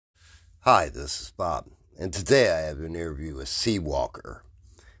Hi, this is Bob, and today I have an interview with Seawalker.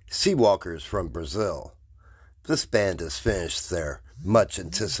 Seawalker is from Brazil. This band has finished their much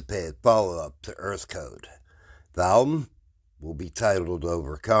anticipated follow up to Earth Code. The album will be titled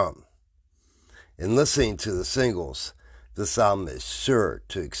Overcome. In listening to the singles, this album is sure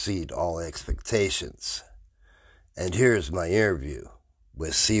to exceed all expectations. And here's my interview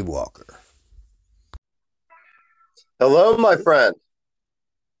with Seawalker. Hello, my friend.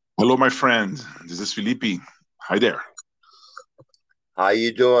 Hello, my friend. This is Felipe. Hi there. How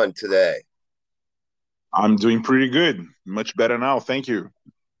you doing today? I'm doing pretty good. Much better now. Thank you.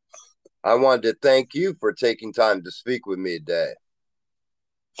 I wanted to thank you for taking time to speak with me today.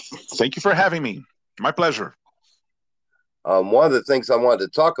 Thank you for having me. My pleasure. One of the things I wanted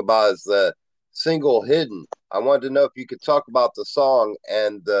to talk about is the single Hidden. I wanted to know if you could talk about the song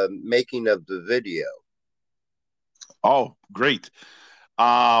and the making of the video. Oh, great.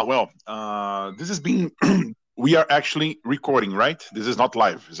 This is being, we are actually recording, right? This is not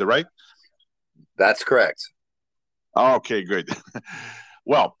live. Is it right? That's correct. Okay, good.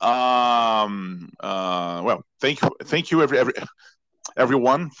 Thank you,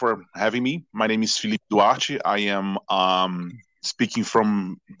 everyone, for having me. My name is Felipe Duarte. I am speaking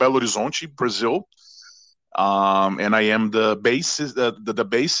from Belo Horizonte, Brazil, and I am the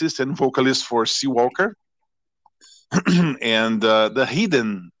bassist and vocalist for Seawalker. And the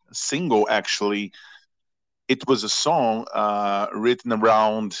Hidden single, actually, it was a song written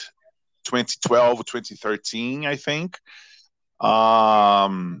around 2012, 2013, I think. So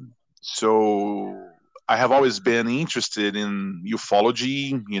I have always been interested in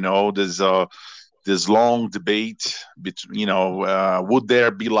ufology. There's this long debate between, would there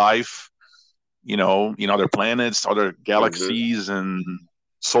be life, in other planets, other galaxies, and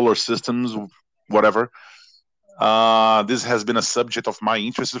solar systems, whatever. This has been a subject of my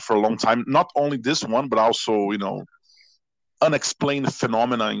interest for a long time. Not only this one, but also, unexplained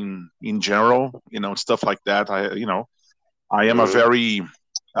phenomena in general, stuff like that. I am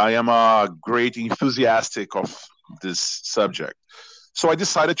I am a great enthusiastic of this subject. So I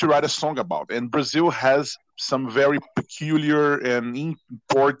decided to write a song about it. And Brazil has some very peculiar and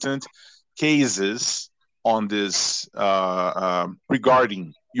important cases on this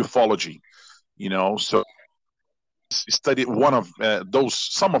regarding ufology. So studied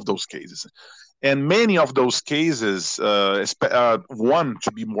some of those cases, and many of those cases, one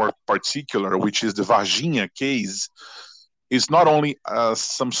to be more particular, which is the Varginha case, is not only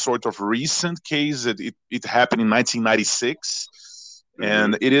some sort of recent case. It happened in 1996,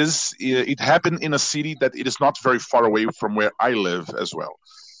 and it happened in a city that it is not very far away from where I live as well.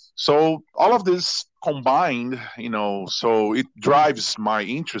 So all of this combined, so it drives my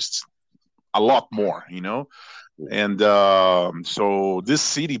interests a lot more, and so this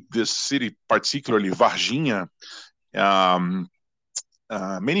city, particularly Varginha, um,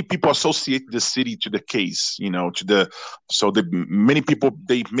 many people associate the city to the case, many people,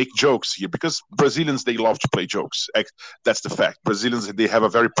 they make jokes here because Brazilians, they love to play jokes. That's the fact. Brazilians, they have a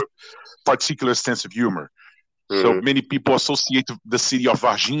very particular sense of humor. So many people associate the city of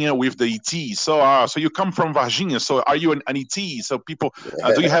Varginha with the ET. So you come from Varginha. So are you an ET? So people,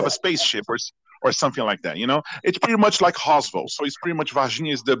 do you have a spaceship or something like that? It's pretty much like Roswell. So it's pretty much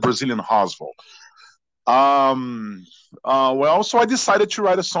Varginha is the Brazilian Roswell. So I decided to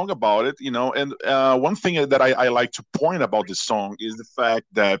write a song about it. And one thing that I like to point about this song is the fact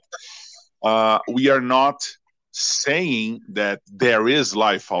that we are not saying that there is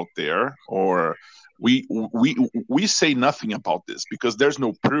life out there, or we say nothing about this because there's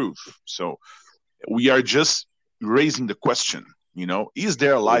no proof. So we are just raising the question, is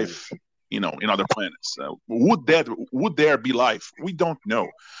there life, in other planets? Would there be life? We don't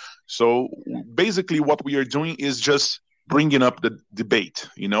know. So basically what we are doing is just bringing up the debate,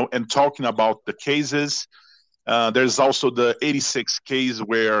 and talking about the cases. There's also the 86 case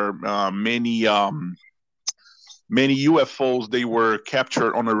where many UFOs, they were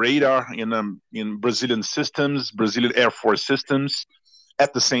captured on a radar in Brazilian systems, Brazilian Air Force systems,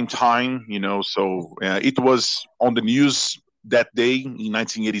 at the same time. So it was on the news that day in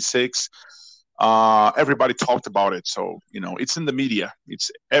 1986. Everybody talked about it, so it's in the media.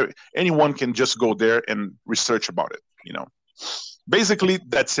 Anyone can just go there and research about it. Basically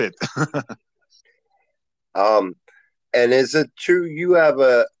that's it. And is it true you have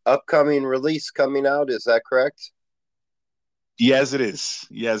a upcoming release coming out? Is that correct? Yes, it is.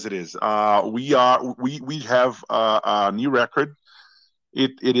 Yes, it is. We have a new record.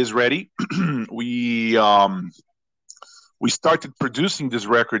 It is ready. we we started producing this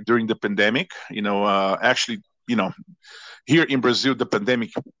record during the pandemic. Actually, you know, here in Brazil, the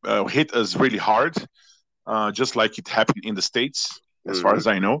pandemic hit us really hard, just like it happened in the States, as far Mm-hmm. as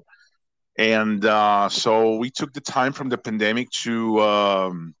I know. And so we took the time from the pandemic to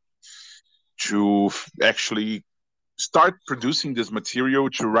actually start producing this material,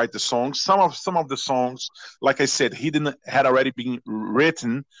 to write the songs. Some of the songs, like I said, hidden had already been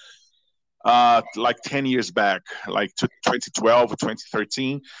written like 10 years back, like to 2012 or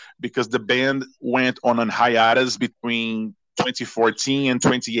 2013, because the band went on a hiatus between 2014 and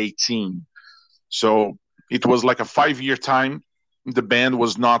 2018. So it was like a 5 year time. The band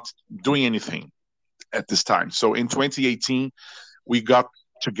was not doing anything at this time. So in 2018, we got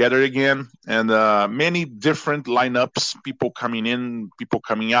together again, and many different lineups, people coming in, people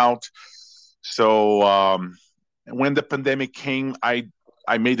coming out. So when the pandemic came, I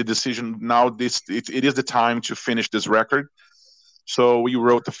made the decision. Now it is the time to finish this record. So we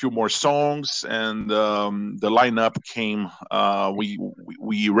wrote a few more songs, and the lineup came.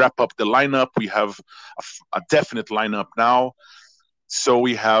 We wrap up the lineup. We have a definite lineup now. So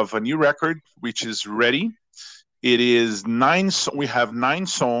we have a new record which is ready. It is nine. We have 9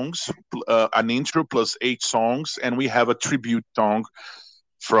 songs, an intro plus 8 songs, and we have a tribute song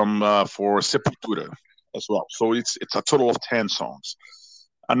from for Sepultura as well. So it's a total of 10 songs.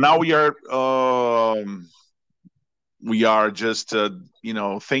 And now we are just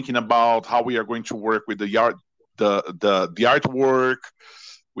thinking about how we are going to work with the artwork,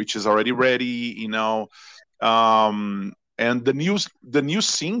 which is already ready. And the new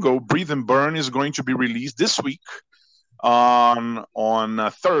single "Breathe and Burn" is going to be released this week on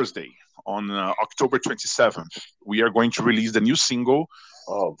Thursday, on October 27th. We are going to release the new single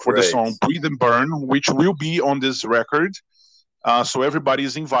Oh, for the great. song "Breathe and Burn," which will be on this record. So everybody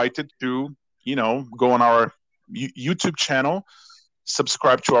is invited to go on our YouTube channel,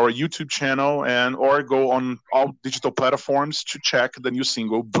 subscribe to our YouTube channel, and or go on all digital platforms to check the new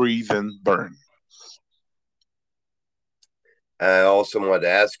single "Breathe and Burn." I also wanted to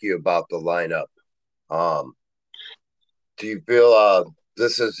ask you about the lineup. Um, do you feel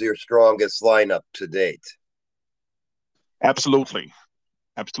this is your strongest lineup to date? Absolutely,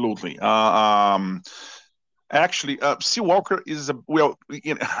 absolutely. Actually, Seawalker is a well.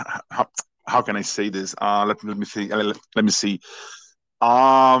 How can I say this? Let me see. Let me see.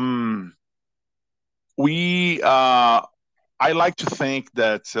 Um, we I like to think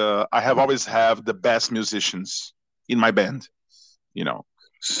that I have always have the best musicians in my band. You know,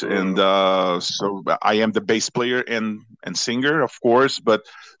 and Mm-hmm. so I am the bass player and singer, of course. But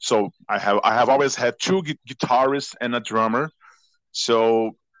so I have always had two guitarists and a drummer.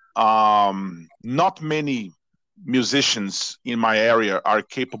 So not many musicians in my area are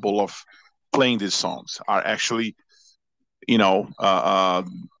capable of playing these songs. Are actually, you know,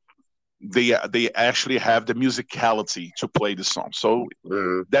 they actually have the musicality to play the song. So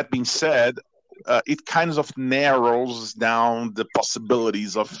Mm-hmm. that being said, it kind of narrows down the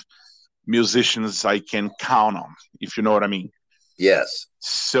possibilities of musicians I can count on, if you know what I mean. Yes.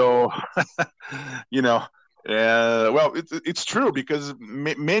 So, you know, well, it's true because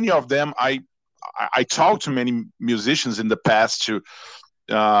many of them I talked to many musicians in the past to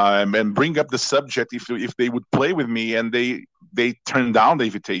and bring up the subject if they would play with me, and they turn down the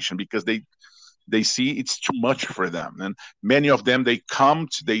invitation because they see it's too much for them. And many of them they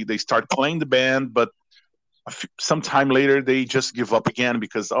start playing the band, but some time later they just give up again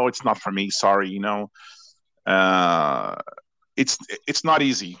because, oh, it's not for me, sorry. uh, it's it's not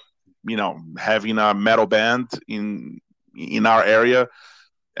easy, having a metal band in our area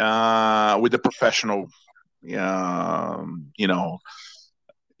with a professional, you know,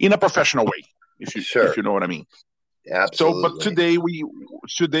 in a professional way, if Sure. you know what I mean. So, but Absolutely.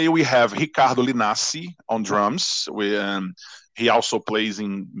 today we have Ricardo Linassi on drums. He also plays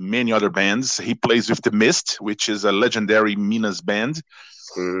in many other bands. He plays with the Mist, which is a legendary Minas band.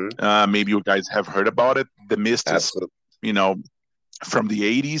 Mm-hmm. Maybe you guys have heard about it. The Mist is, Absolutely. you know, from the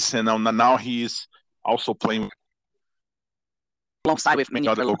 '80s, and now he is also playing alongside with many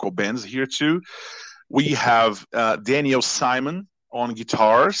other local bands here too. We have Daniel Simon on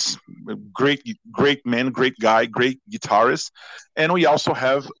guitars, great man, great guy, great guitarist, and we also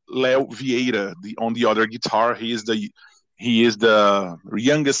have Leo Vieira on the other guitar. He is the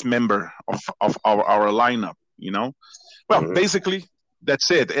youngest member of our lineup. Well, Mm-hmm. basically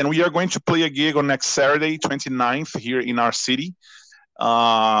that's it. And we are going to play a gig on next Saturday, 29th, here in our city,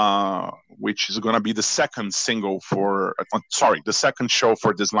 which is going to be the second single the second show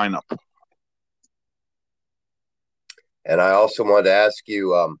for this lineup. And I also wanted to ask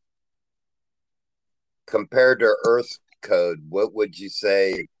you, compared to Earth Code, what would you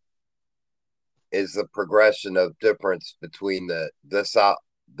say is the progression of difference between this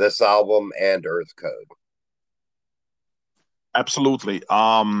album and Earth Code? Absolutely.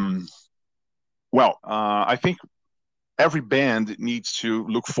 I think every band needs to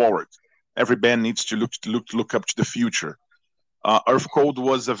look forward. Every band needs to look up to the future. Earth Code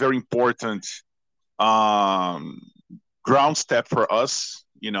was a very important um, ground step for us,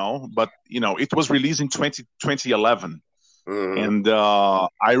 but it was released in 2011, Mm-hmm. and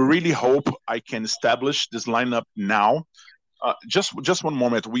I really hope I can establish this lineup now. Just one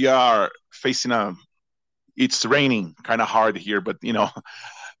moment. We are facing a. It's raining kind of hard here, but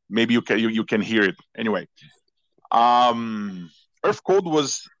maybe you can hear it anyway. Um, Earth Code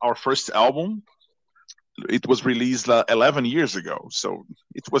was our first album. It was released 11 years ago, so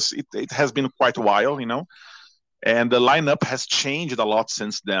it has been quite a while, and the lineup has changed a lot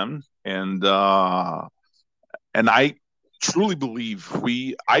since then, and I truly believe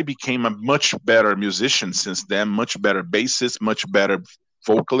I became a much better musician since then, much better bassist, much better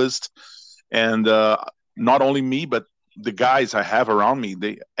vocalist, and not only me, but the guys I have around me,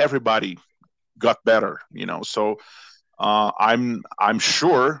 everybody got better, So I'm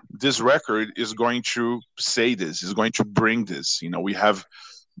sure this record is going to say this, is going to bring this. We have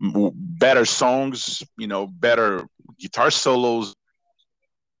better songs, better guitar solos,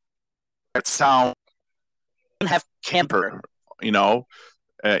 better sound. We didn't have Camper,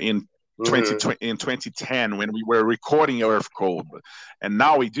 in Mm-hmm. in 2010 when we were recording Earth Code, and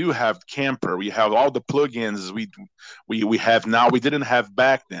now we do have Camper. We have all the plugins we have now. We didn't have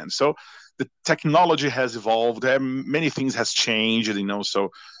back then. So the technology has evolved. Many things has changed. So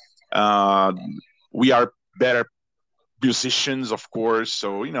uh, we are better musicians, of course.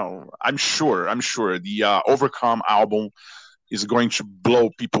 So I'm sure the Overcome album is going to blow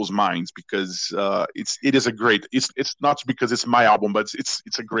people's minds because it is a great. It's not because it's my album, but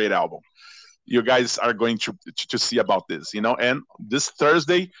it's a great album. You guys are going to see about this, And this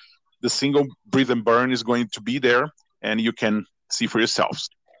Thursday, the single "Breathe and Burn" is going to be there, and you can see for yourselves.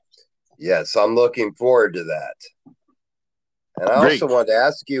 Yes, I'm looking forward to that. And I also Great. wanted to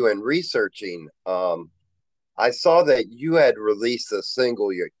ask you in researching, I saw that you had released a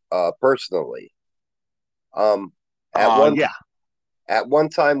single personally. Um, at one Yeah. at one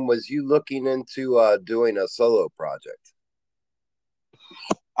time, was you looking into doing a solo project?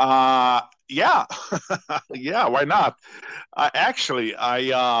 Yeah. Yeah. Why not? Actually,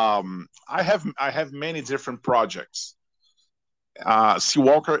 I have many different projects.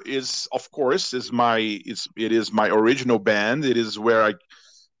 Seawalker is, of course, it is my original band. It is where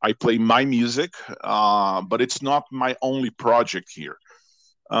I play my music, but it's not my only project here.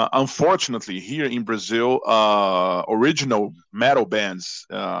 Unfortunately, here in Brazil, original metal bands,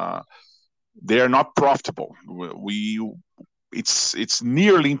 they are not profitable. It's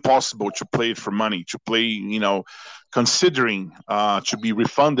nearly impossible to play it for money, to play, considering to be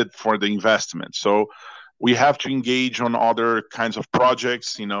refunded for the investment. So we have to engage on other kinds of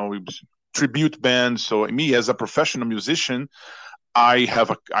projects, tribute bands. So me as a professional musician, I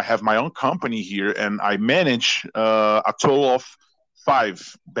have my own company here, and I manage a total of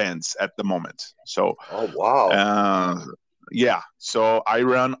 5 bands at the moment. So Oh wow! uh, yeah, so I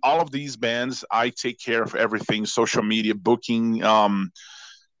run all of these bands. I take care of everything: social media, booking, all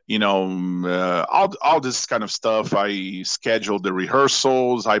this kind of stuff. I schedule the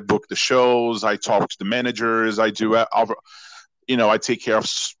rehearsals, I book the shows, I talk to the managers, I take care of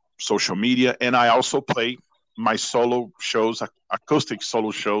social media, and I also play my solo shows, acoustic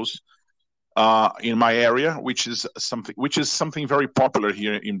solo shows, in my area, which is something very popular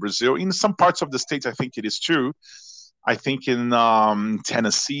here in Brazil. In some parts of the states, I think it is too. I think in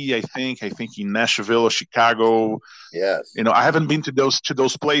Tennessee, I think in Nashville or Chicago. Yes, I haven't been to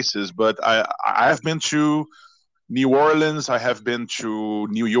those places, but I have been to New Orleans. I have been to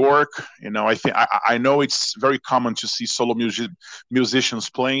New York. I know it's very common to see solo musicians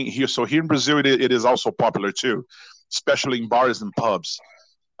playing here. So here in Brazil, it is also popular too, especially in bars and pubs.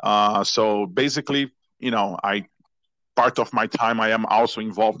 So basically, I part of my time I am also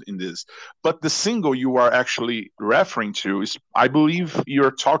involved in this. But the single you are actually referring to is, I believe,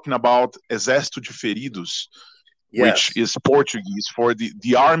 you're talking about Exército de Feridos, which yes. is Portuguese for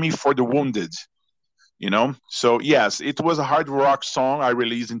the Army for the Wounded. So yes, it was a hard rock song I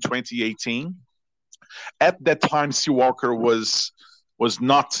released in 2018. At that time, Seawalker was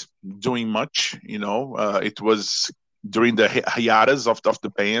not doing much. It was during the hiatus of the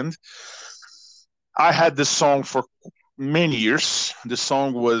band. I had this song for many years. The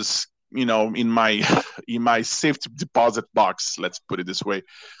song was, in my in my safety deposit box. Let's put it this way,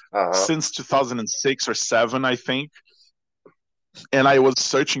 Uh-huh. since 2006 or seven, I think. And I was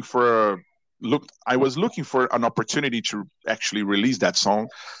searching for I was looking for an opportunity to actually release that song.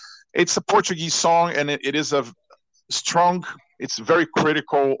 It's a Portuguese song, and it is a strong. It's very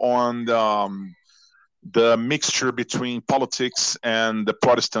critical on the mixture between politics and the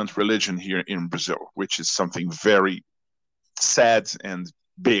Protestant religion here in Brazil, which is something very sad and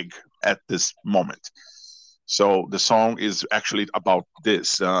big at this moment. So the song is actually about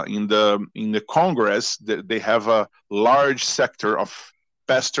this. In the Congress, they have a large sector of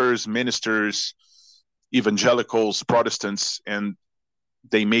pastors, ministers, evangelicals, Protestants, and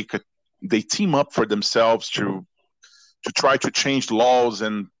they make a they team up for themselves to try to change laws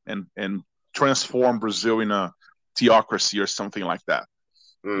and transform Brazil in a theocracy or something like that.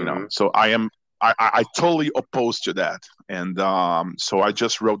 Mm-hmm. So I totally opposed to that, and so I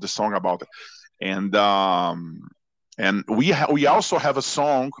just wrote the song about it, and we also have a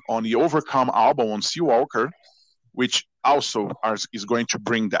song on the Overcome album on Seawalker, which also is going to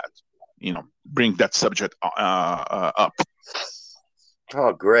bring that subject up.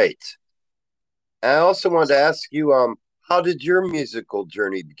 Oh, great. I also wanted to ask you, how did your musical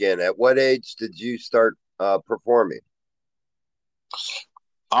journey begin? At what age did you start performing?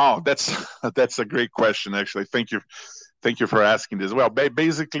 Oh, that's a great question. Actually, thank you for asking this. Well,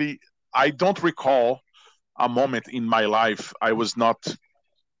 basically, I don't recall a moment in my life I was not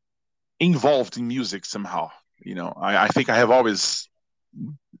involved in music somehow. I think I have always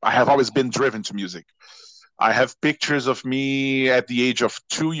been driven to music. I have pictures of me at the age of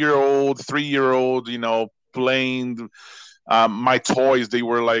 2 year old, 3 year old, playing my toys. They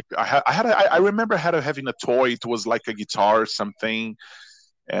were like I remember having a toy. It was like a guitar or something,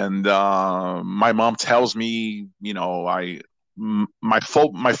 and my mom tells me, my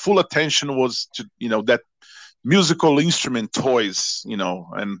full attention was to that musical instrument toys, and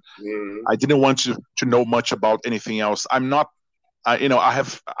Mm-hmm. I didn't want to know much about anything else. I'm not I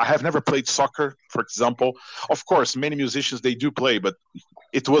have never played soccer, for example. Of course, many musicians they do play, but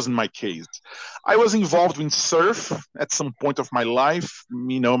it wasn't my case. I was involved in surf at some point of my life,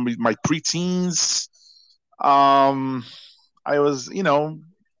 my preteens. Um, I was,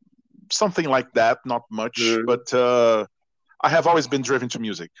 something like that, not much, Mm-hmm. but I have always been driven to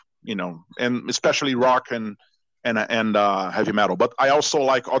music, and especially rock and heavy metal. But I also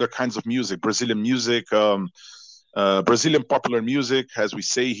like other kinds of music, Brazilian music. Brazilian popular music, as we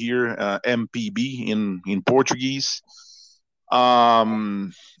say here, MPB in Portuguese.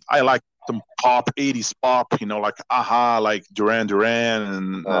 I like some pop, 80s pop, like Aha, like Duran Duran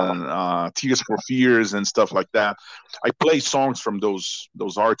and Uh, Tears for Fears and stuff like that. I play songs from those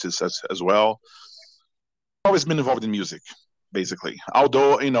artists as well. Always been involved in music, basically.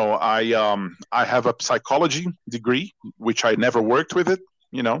 Although I have a psychology degree, which I never worked with it,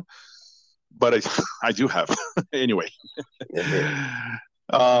 you know, but I do have anyway.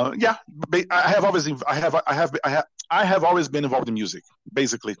 Yeah, I have always I have always been involved in music.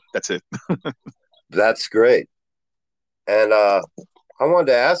 Basically, that's it. that's great. And I wanted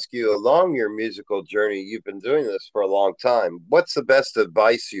to ask you, along your musical journey, you've been doing this for a long time. What's the best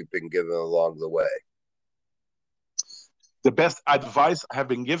advice you've been given along the way? The best advice I have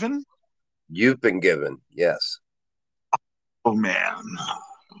been given. You've been given, yes. Oh man,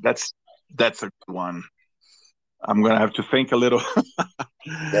 that's that's a good one. I'm gonna have to think a little.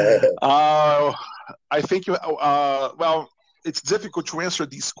 uh, I think you. Well, it's difficult to answer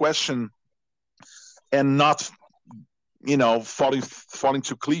this question and not, falling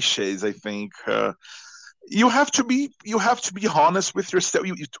to cliches. I think you have to be honest with yourself.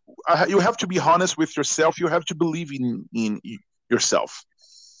 You have to be honest with yourself. You have to believe in yourself.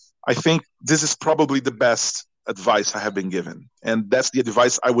 I think this is probably the best advice I have been given, and that's the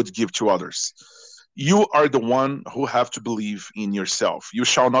advice I would give to others. You are the one who have to believe in yourself. You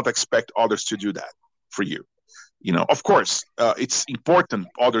shall not expect others to do that for you. Of course, it's important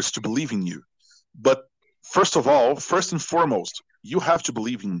others to believe in you, but first of all, first and foremost, you have to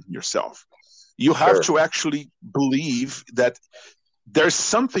believe in yourself. You have Sure, to actually believe that there's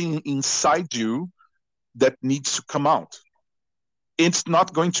something inside you that needs to come out. It's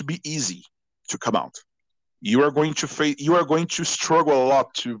not going to be easy to come out. You are going to struggle a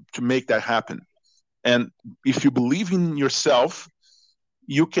lot to make that happen. And if you believe in yourself,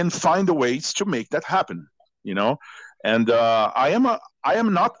 you can find the ways to make that happen. You know, and I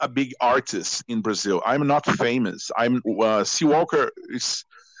am not a big artist in Brazil. I'm not famous. I'm Seawalker is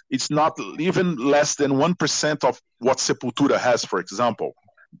it's not even less than 1% of what Sepultura has, for example.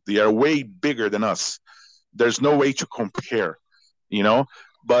 They are way bigger than us. There's no way to compare, you know.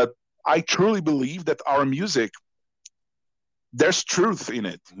 But I truly believe that our music, there's truth in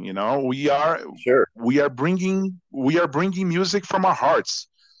it. sure. We are bringing music from our hearts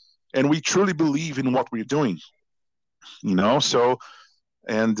and we truly believe in what we're doing. So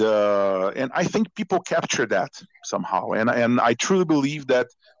and I think people capture that somehow, and I truly believe that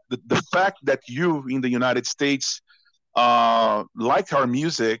the fact that you in the United States like our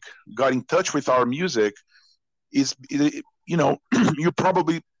music, got in touch with our music, is you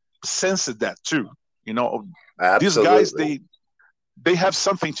probably sensed that too. You know, these guys, Absolutely. they have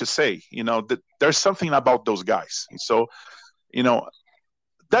something to say. That there's something about those guys. So you know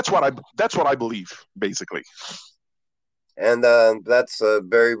that's what I believe basically. And that's the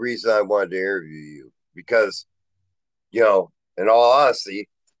very reason I wanted to interview you because, in all honesty,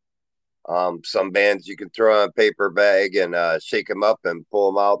 some bands you can throw in a paper bag and shake them up and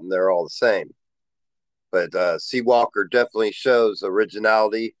pull them out, and they're all the same. But Seawalker definitely shows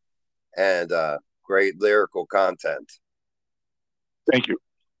originality and great lyrical content. Thank you.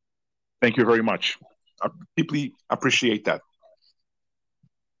 Thank you very much. I deeply appreciate that.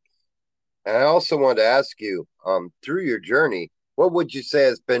 And I also wanted to ask you, through your journey, what would you say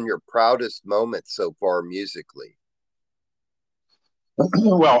has been your proudest moment so far musically?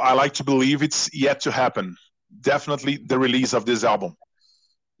 Well, I like to believe it's yet to happen. Definitely the release of this album.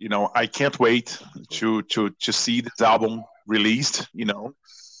 I can't wait to see this album released. Just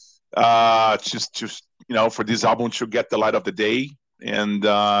for this album to get the light of the day, and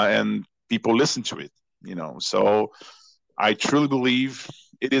people listen to it. So I truly believe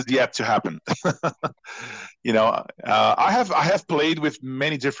it is yet to happen. I have played with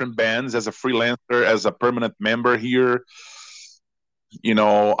many different bands as a freelancer, as a permanent member here.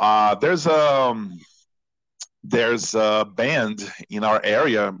 There's a band in our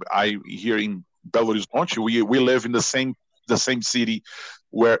area. I here in Belo Horizonte. We live in the same city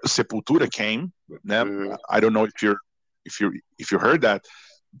where Sepultura came. Mm-hmm. I don't know if you heard that.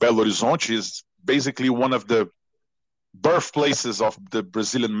 Belo Horizonte is basically one of the birthplaces of the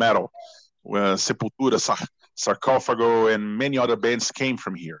Brazilian metal. Where Sepultura, Sarcófago, and many other bands came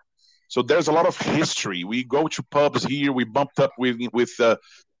from here. So there's a lot of history. We go to pubs here. We bumped up with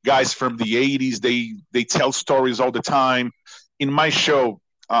guys from the '80s. They tell stories all the time. In my show,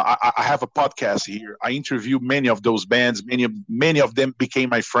 I have a podcast here. I interview many of those bands. Many of them became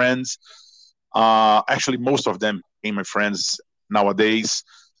my friends. Actually, most of them became my friends nowadays.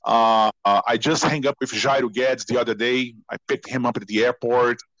 I just hang up with Jairo Guedes the other day. I picked him up at the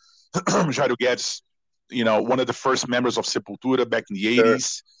airport. Jairo Guedes, one of the first members of Sepultura back in the Sure.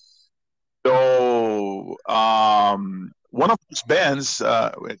 '80s. So one of those bands,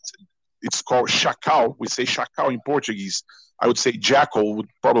 it's called Chacal. We say Chacal in Portuguese. I would say Jackal would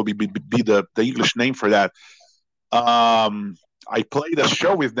probably be the English name for that. I played a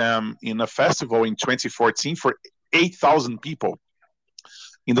show with them in a festival in 2014 for 8,000 people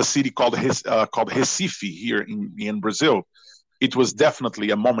in the city called Recife here in Brazil. It was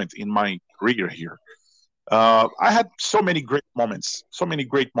definitely a moment in my career here. I had so many great moments.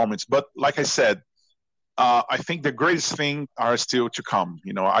 But like I said, I think the greatest thing are still to come.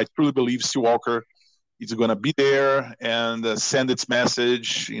 I truly believe Seawalker is going to be there and send its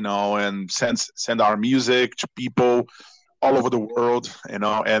message, and send our music to people all over the world,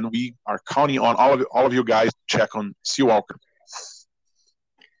 and we are counting on all of you guys to check on Seawalker.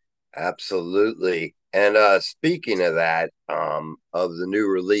 Absolutely. And speaking of that, of the new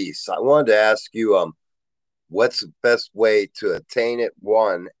release, I wanted to ask you, what's the best way to attain it?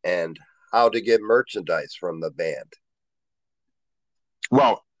 One, and how to get merchandise from the band?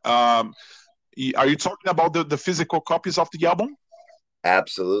 Well, are you talking about the physical copies of the album?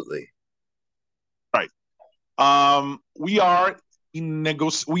 Absolutely. Right. We are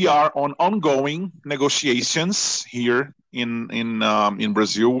on ongoing negotiations here in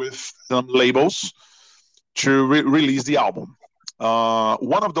Brazil with some labels to release the album.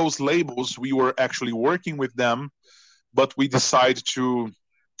 One of those labels, we were actually working with them, but we decided to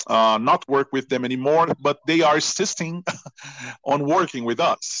not work with them anymore. But they are insisting on working with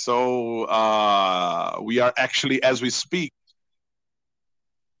us. So we are actually, as we speak.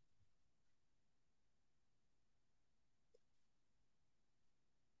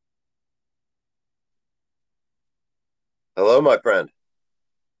 Hello, my friend.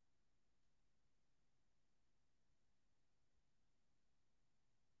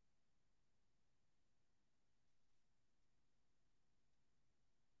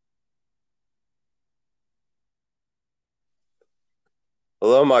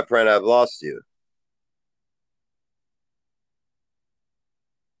 Hello, my friend. I've lost you.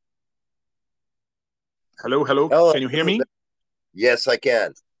 Hello, hello. Hello. Can you hear me? Yes, I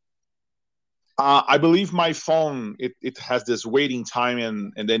can. I believe my phone it has this waiting time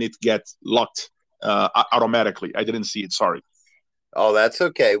and then it gets locked automatically. I didn't see it. Sorry. Oh, that's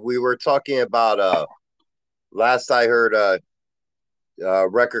okay. We were talking about last I heard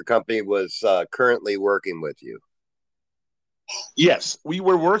record company was currently working with you. Yes, we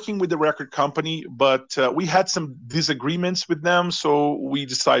were working with the record company, but we had some disagreements with them, so we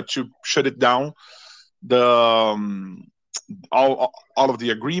decided to shut it down. The all of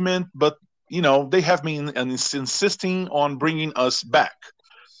the agreement, but they have been insisting on bringing us back.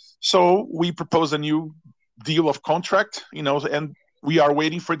 So we proposed a new deal of contract, and we are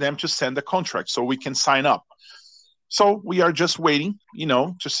waiting for them to send the contract so we can sign up. So we are just waiting,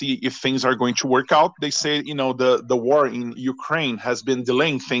 to see if things are going to work out. They say, the war in Ukraine has been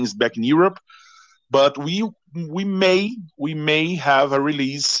delaying things back in Europe, but we may have a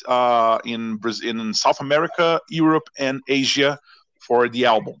release in South America, Europe, and Asia for the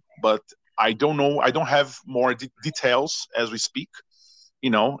album. But I don't know. I don't have more details as we speak.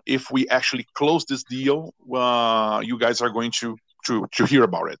 If we actually close this deal, you guys are going to hear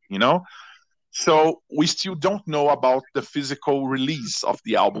about it. So we still don't know about the physical release of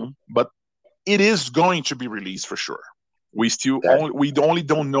the album, but it is going to be released for sure. That We only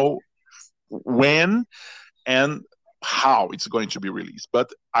don't know when and how it's going to be released,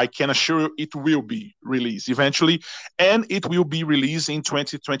 but I can assure you it will be released eventually, and it will be released in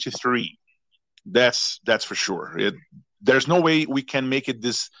 2023. That's for sure. There's no way we can make it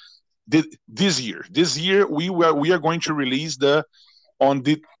this year. This year we are going to release the on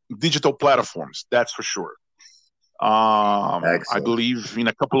the digital platforms. That's for sure. I excellent. believe in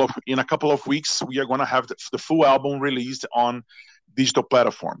a couple of weeks we are going to have the full album released on digital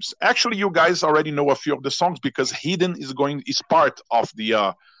platforms. Actually, you guys already know a few of the songs because Hidden is part of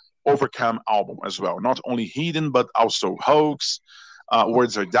the Overcome album as well. Not only Hidden, but also Hoax,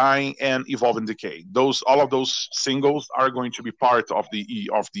 Words Are Dying, and Evolve and Decay. All of those singles are going to be part of the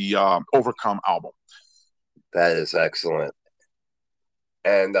Overcome album. That is excellent.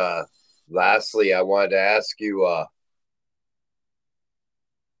 And lastly, I wanted to ask you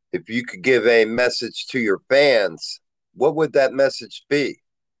if you could give a message to your fans, what would that message be?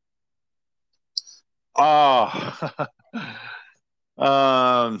 Ah,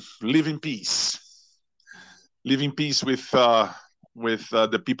 live in peace. Live in peace with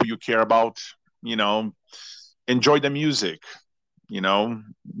the people you care about. You know, enjoy the music. You know,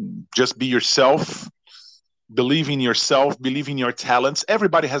 just be yourself. Believe in yourself. Believe in your talents.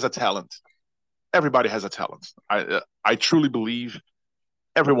 Everybody has a talent. Everybody has a talent. I truly believe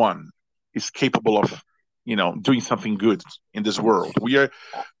everyone is capable of doing something good in this world. We are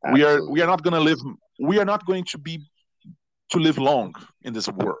Absolutely. not going to live. We are not going to live long in this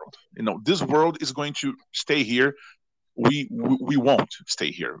world. This world is going to stay here. We won't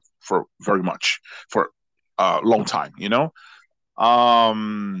stay here for very much, for a long time.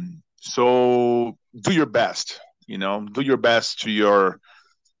 So do your best. Do your best to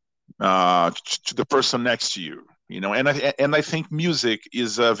the person next to you. And I think music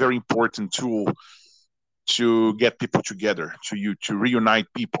is a very important tool to get people together, to reunite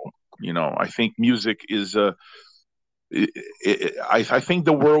people. I think music is I think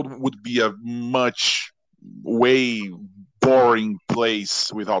the world would be a much way boring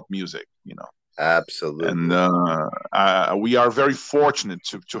place without music. And Absolutely. we are very fortunate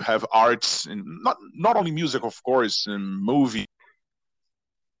to have arts, and not only music, of course, and movie,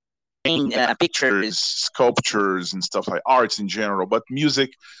 pictures, sculptures, and stuff like arts in general. But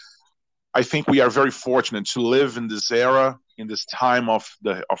music, I think we are very fortunate to live in this era, in this time of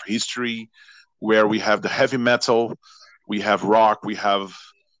history, where we have the heavy metal, we have rock, we have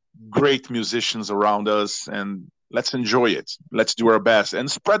great musicians around us, and let's enjoy it. Let's do our best and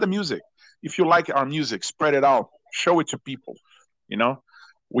spread the music. If you like our music, spread it out, show it to people. You know,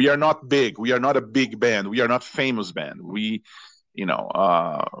 we are not big. We are not a big band. We are not famous band. It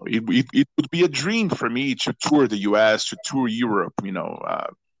would be a dream for me to tour the U.S., to tour Europe.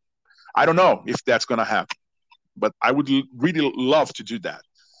 I don't know if that's gonna happen, but I would really love to do that.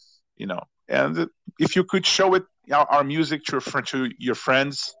 And if you could show it our music to your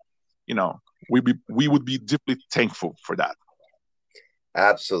friends, you know, we would be deeply thankful for that.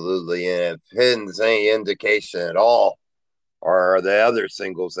 Absolutely. And if Hidden's any indication at all, or the other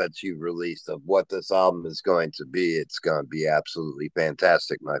singles that you've released of what this album is going to be, it's going to be absolutely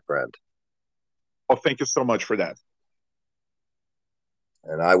fantastic, my friend. Well, thank you so much for that.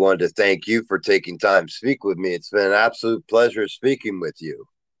 And I wanted to thank you for taking time to speak with me. It's been an absolute pleasure speaking with you.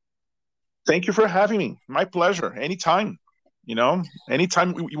 Thank you for having me. My pleasure. Anytime.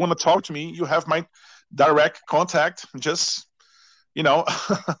 Anytime you want to talk to me, you have my direct contact. Just you know,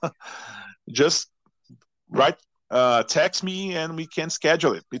 just write, text me, and we can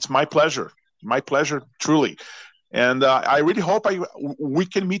schedule it. It's my pleasure. My pleasure, truly. And I really hope we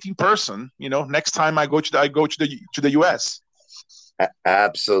can meet in person. Next time I go to the U.S.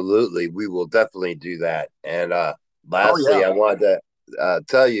 Absolutely. We will definitely do that. And Oh lastly, yeah, I wanted to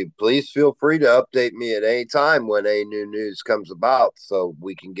tell you, please feel free to update me at any time when any new news comes about so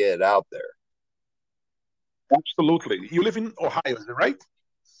we can get it out there. absolutely. You live in Ohio, is that right?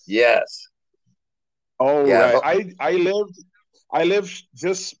 Yes. Oh Yeah. right. I lived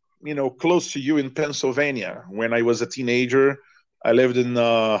just close to you in Pennsylvania when I was a teenager. I lived in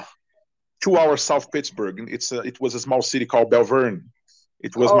 2 hours south Pittsburgh. It was a small city called Belvern.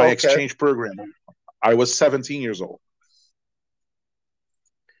 It was my Oh, okay. exchange program. I was 17 years old.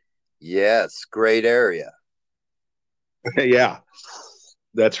 Yes. Great area. Yeah,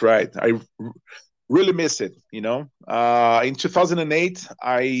 that's right. I really miss it. In 2008,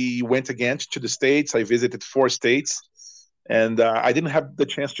 I went again to the States. I visited 4 states, and I didn't have the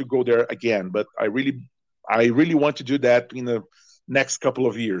chance to go there again. But I really want to do that in the next couple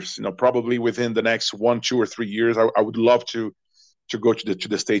of years. Probably within the next 1, 2, or 3 years, I would love to go to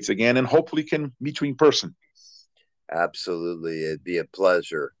the States again, and hopefully can meet you in person. Absolutely. It'd be a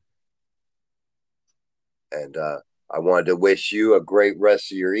pleasure. And I wanted to wish you a great rest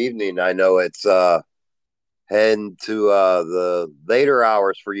of your evening. I know it's heading to the later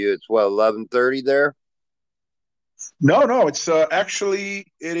hours for you. It's what, 11:30 there? No, no, it is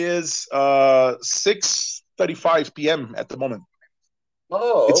 6:35 p.m. at the moment.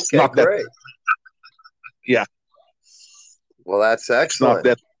 Oh, It's okay, not that. great. Yeah, Well, that's it's not excellent.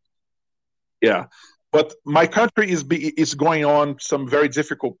 that. Yeah, but my country is going on some very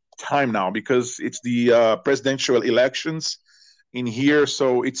difficult time now because it's the presidential elections in here.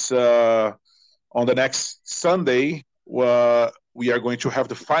 So it's on the next Sunday. We are going to have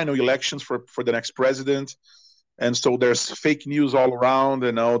the final elections for the next president, and so there's fake news all around.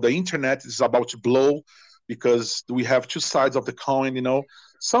 The internet is about to blow because we have two sides of the coin.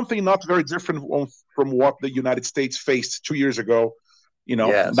 Something not very different from what the United States faced 2 years ago.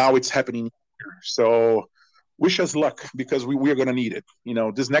 Yes. Now it's happening here. So wish us luck because we are going to need it.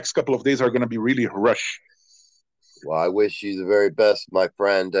 These next couple of days are going to be really rush. Well, I wish you the very best, my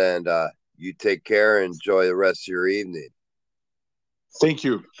friend, and you take care and enjoy the rest of your evening. Thank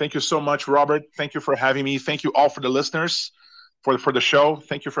you. Thank you so much, Robert. Thank you for having me. Thank you all for the listeners for the show.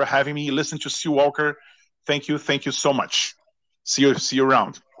 Thank you for having me. Listen to Seawalker. Thank you. Thank you so much. See you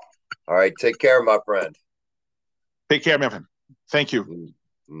around. All right, take care, my friend. Take care, Melvin. Thank you.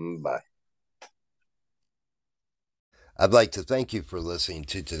 Bye. I'd like to thank you for listening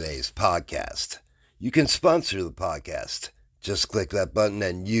to today's podcast. You can sponsor the podcast. Just click that button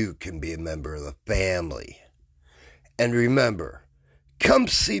and you can be a member of the family. And remember, come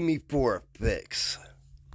see me for a fix.